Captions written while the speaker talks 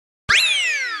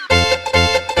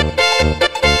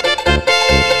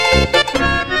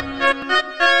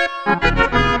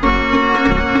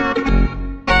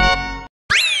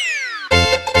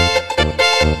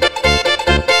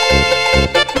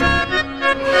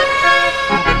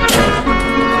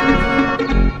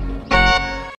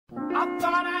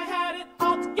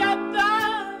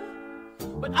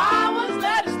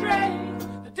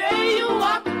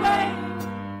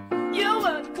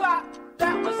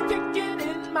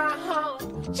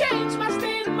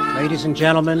Ladies and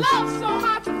gentlemen, we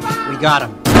got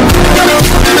him.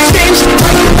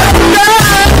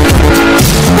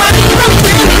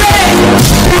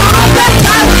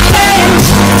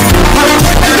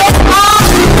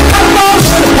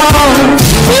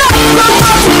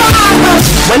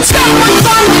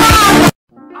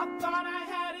 I thought I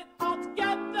had it all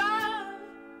together,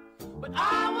 but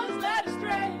I was led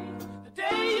astray the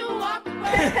day you walked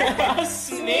away.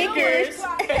 Snickers.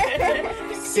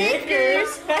 Stickers.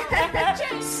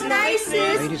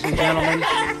 Snices. Ladies and gentlemen,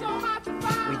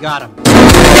 we got him.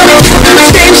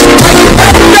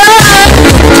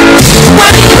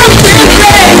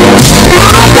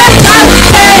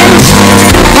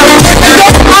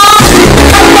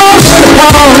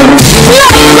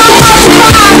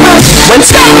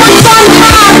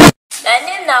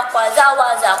 Nani na kwaza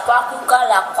waza kwa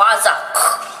kukala kwaza.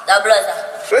 The brother.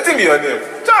 Let him be your name.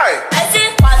 Try. I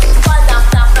think kwaza kwaza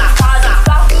kwaza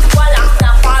kwa kukala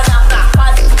kwaza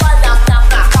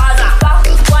kwaza kwa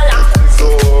kukala. So,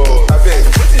 I beg,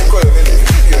 what do you call your name?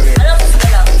 What is your name? I don't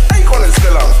spell out. How you call it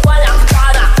spell out? Kwaza.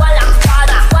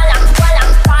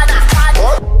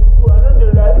 What?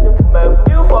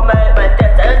 You for my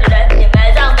test. I don't do that thing.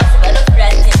 I don't do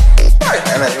that thing. Why?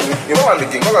 And you want to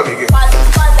begin? What are you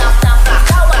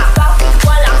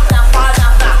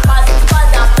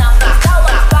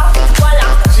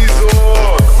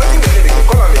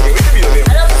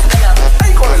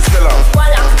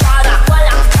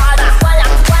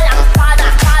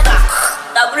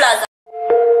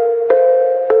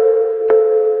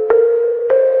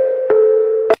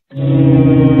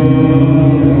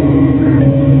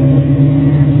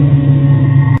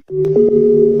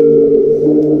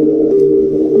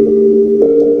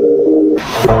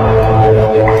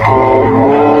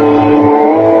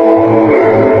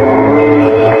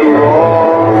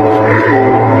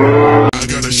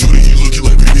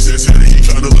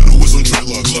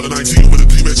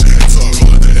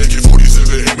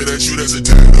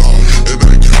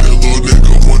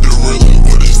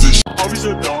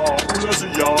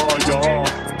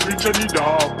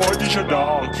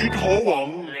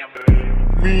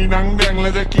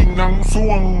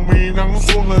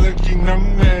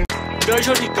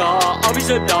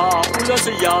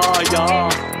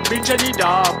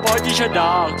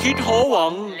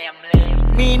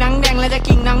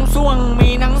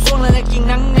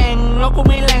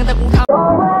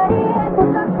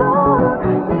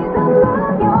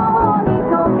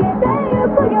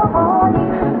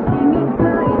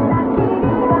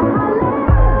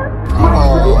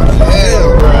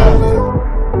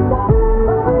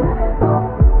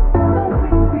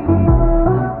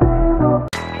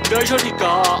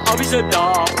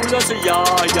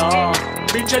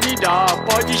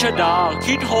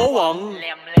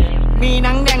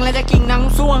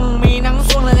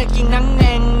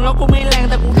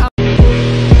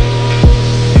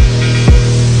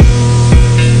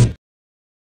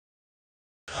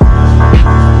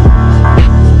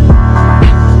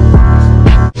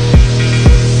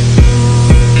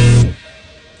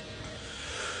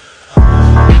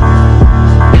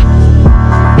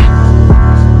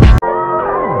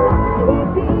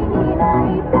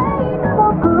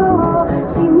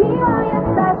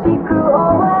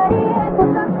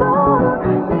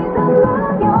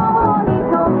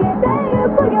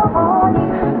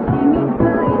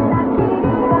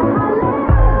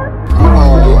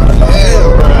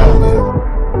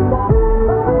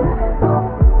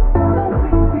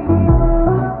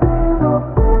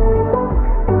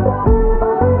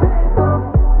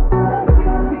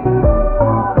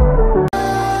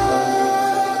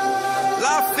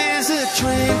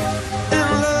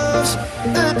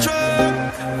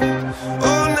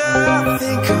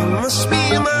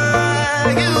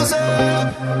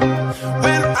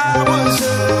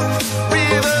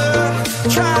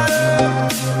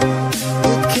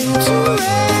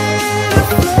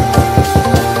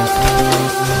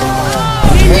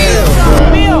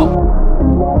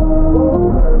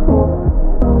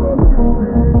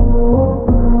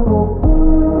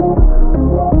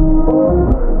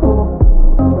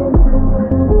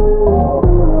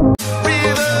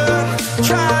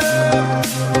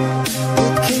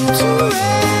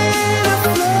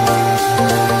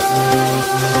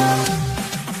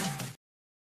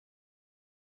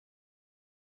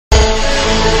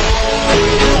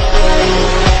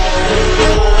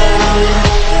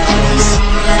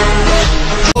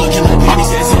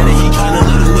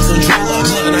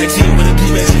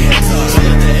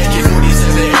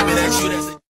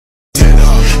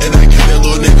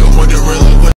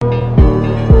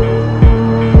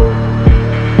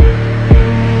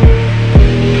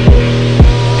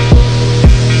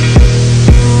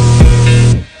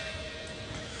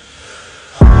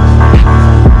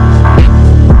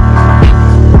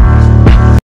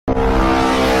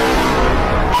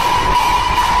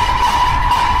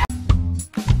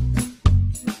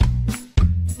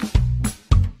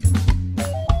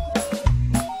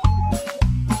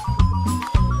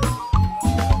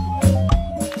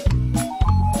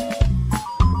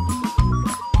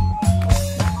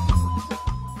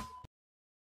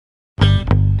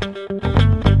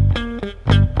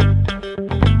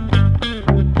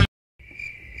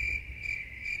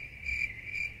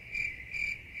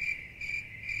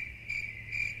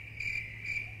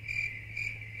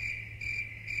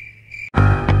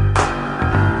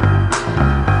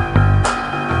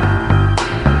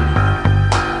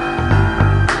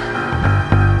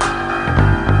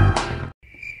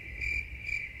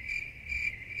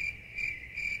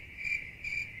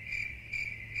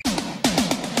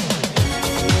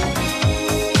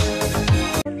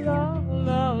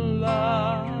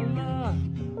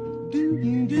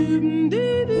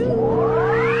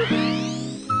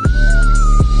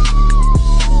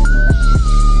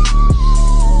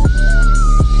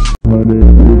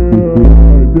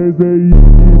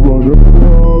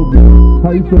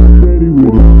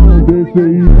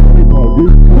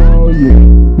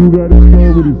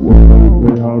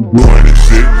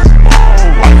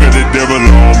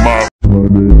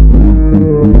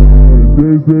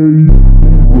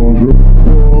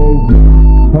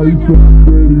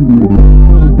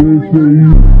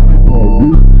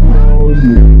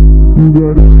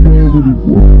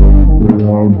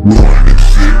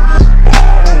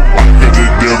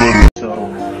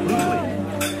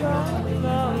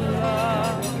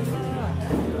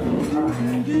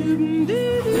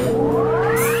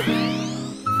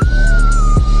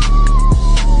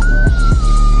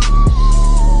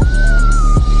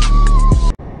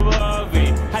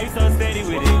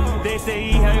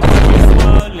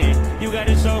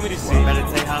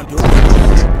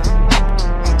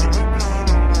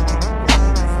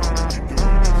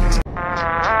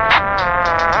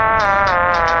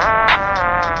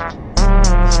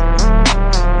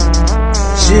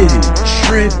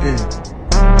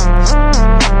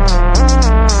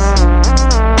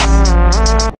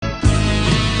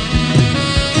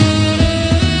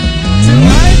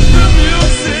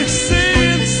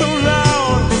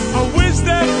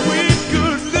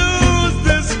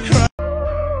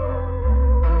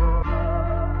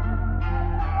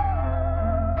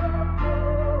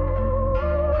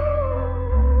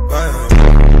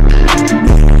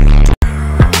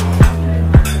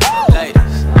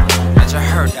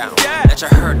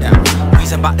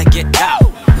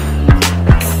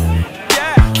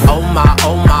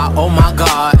Oh my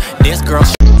God, this girl.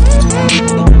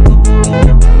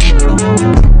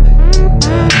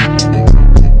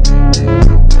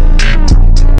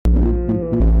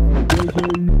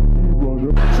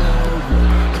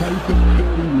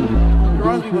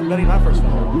 Reminds me when Betty and I first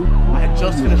met. I had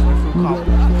just finished my fruit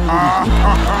cocktail.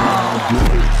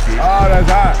 Oh, that's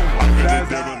hot.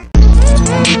 That's hot.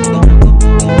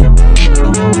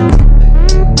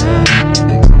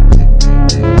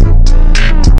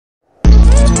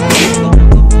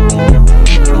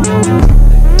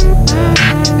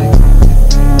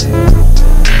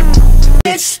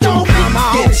 Get started,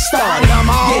 get it started,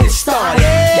 get it started,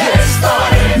 get it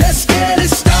started. Let's get it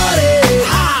started.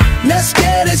 Let's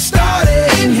get it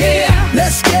started in here.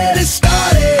 Let's get it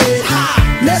started.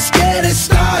 Let's get it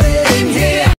started in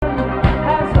here.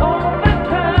 Has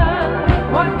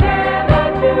overcome. What can I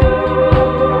do?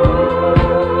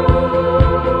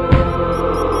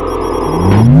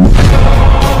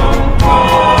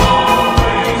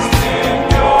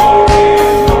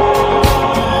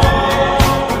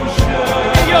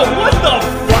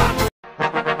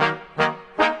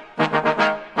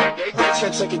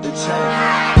 Take it to 10.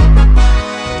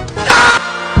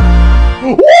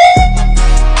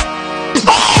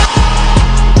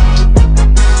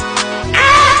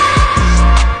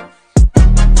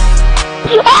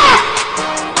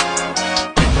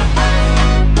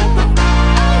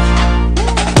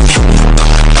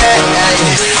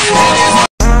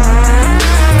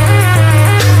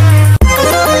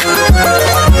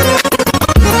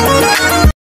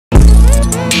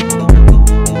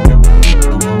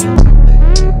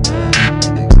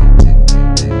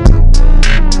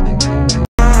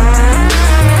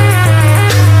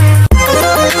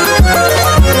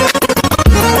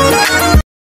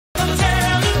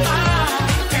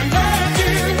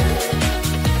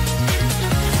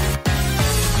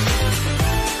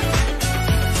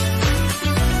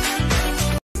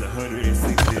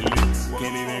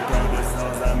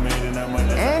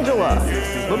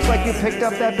 Looks like you picked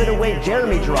up that bit of weight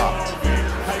Jeremy dropped.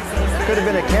 Could have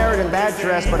been a carrot in that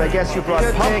dress, but I guess you brought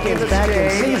pumpkins back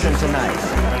in season tonight.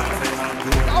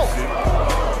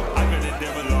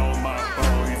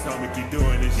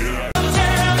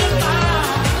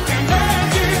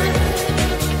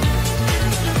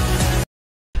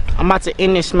 I'm about to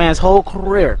end this man's whole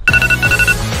career.